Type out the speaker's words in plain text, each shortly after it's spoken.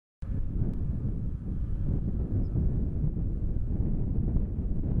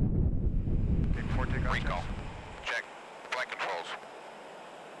Recall. Check. Flight controls.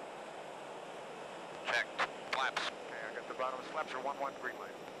 Checked. Flaps. Okay, I got the bottom of the flaps are 1-1 green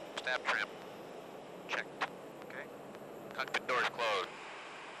light. Stab trim. Checked. Okay. Cockpit doors closed.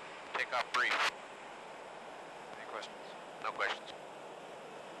 Takeoff brief. Any questions? No questions.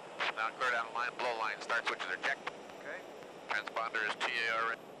 Now clear down the line, blow line. Start switches are checked. Okay. Transponder is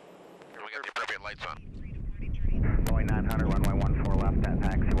TAR. Here we got the appropriate lights on. Boeing 900, runway 14 left at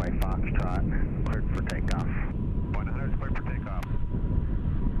taxiway Foxtrot. Cleared for takeoff. Boeing 900 is cleared for takeoff.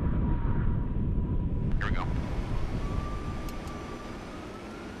 Here we go.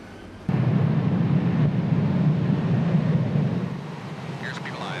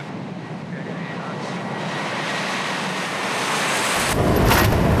 Airspeed alive.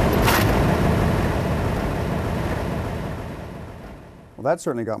 Well, that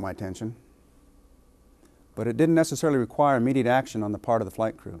certainly got my attention, but it didn't necessarily require immediate action on the part of the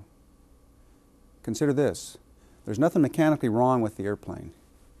flight crew. Consider this. There's nothing mechanically wrong with the airplane.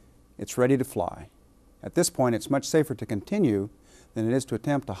 It's ready to fly. At this point, it's much safer to continue than it is to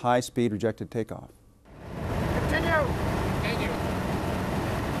attempt a high-speed rejected takeoff. Continue! Continue.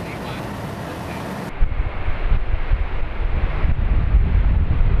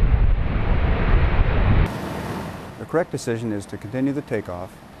 The correct decision is to continue the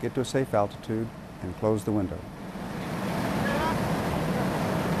takeoff, get to a safe altitude, and close the window.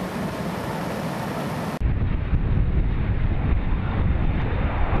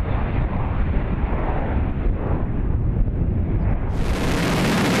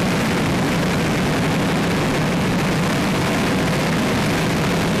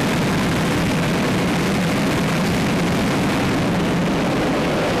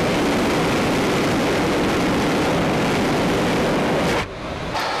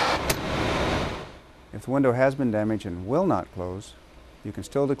 If the window has been damaged and will not close, you can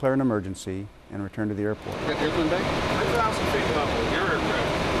still declare an emergency and return to the airport. Get the airplane back? 3,000 feet level, your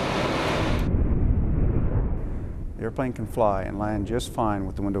aircraft. The airplane can fly and land just fine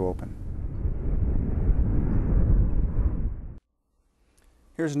with the window open.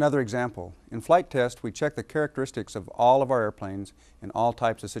 Here's another example. In flight test, we check the characteristics of all of our airplanes in all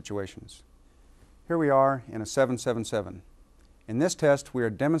types of situations. Here we are in a 777. In this test, we are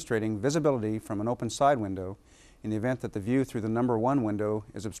demonstrating visibility from an open side window in the event that the view through the number 1 window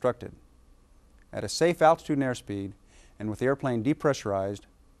is obstructed. At a safe altitude and airspeed, and with the airplane depressurized,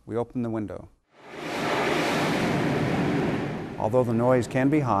 we open the window. Although the noise can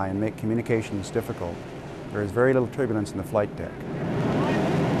be high and make communications difficult, there is very little turbulence in the flight deck.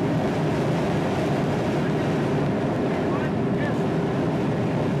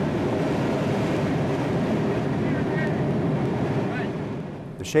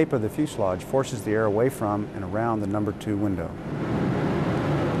 The shape of the fuselage forces the air away from and around the number 2 window.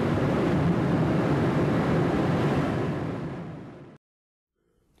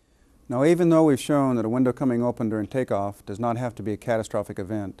 Now, even though we've shown that a window coming open during takeoff does not have to be a catastrophic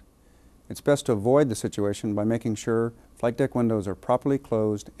event, it's best to avoid the situation by making sure flight deck windows are properly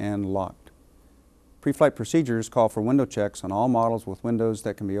closed and locked. Pre-flight procedures call for window checks on all models with windows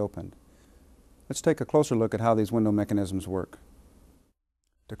that can be opened. Let's take a closer look at how these window mechanisms work.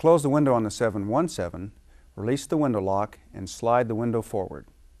 To close the window on the 717, release the window lock and slide the window forward.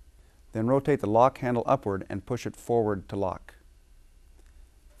 Then rotate the lock handle upward and push it forward to lock.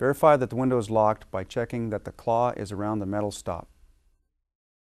 Verify that the window is locked by checking that the claw is around the metal stop.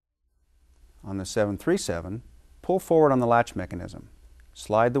 On the 737, pull forward on the latch mechanism.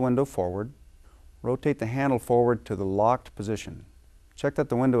 Slide the window forward. Rotate the handle forward to the locked position. Check that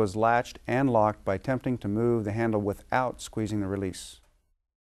the window is latched and locked by attempting to move the handle without squeezing the release.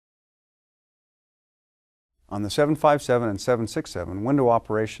 On the 757 and 767, window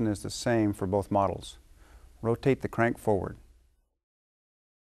operation is the same for both models. Rotate the crank forward.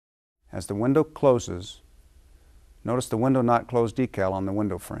 As the window closes, notice the window not closed decal on the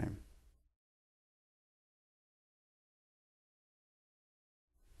window frame.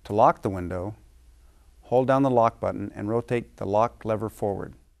 To lock the window, hold down the lock button and rotate the lock lever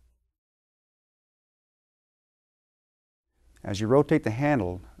forward. As you rotate the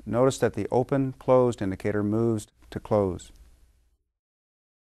handle, notice that the open-closed indicator moves to close.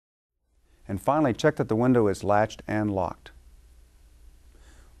 And finally, check that the window is latched and locked.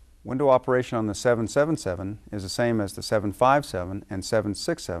 Window operation on the 777 is the same as the 757 and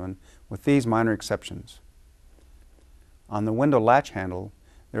 767 with these minor exceptions. On the window latch handle,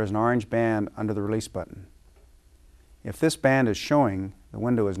 there is an orange band under the release button. If this band is showing, the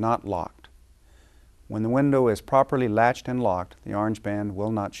window is not locked. When the window is properly latched and locked, the orange band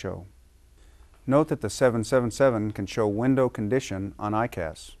will not show. Note that the 777 can show window condition on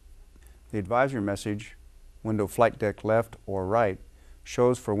ICAS. The advisory message, window flight deck left or right,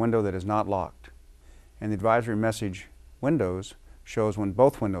 shows for a window that is not locked. And the advisory message, windows, shows when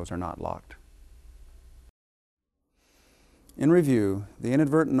both windows are not locked. In review, the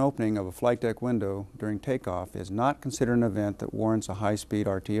inadvertent opening of a flight deck window during takeoff is not considered an event that warrants a high-speed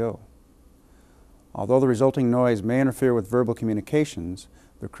RTO. Although the resulting noise may interfere with verbal communications,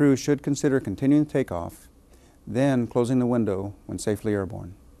 the crew should consider continuing takeoff, then closing the window when safely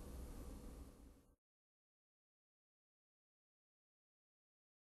airborne.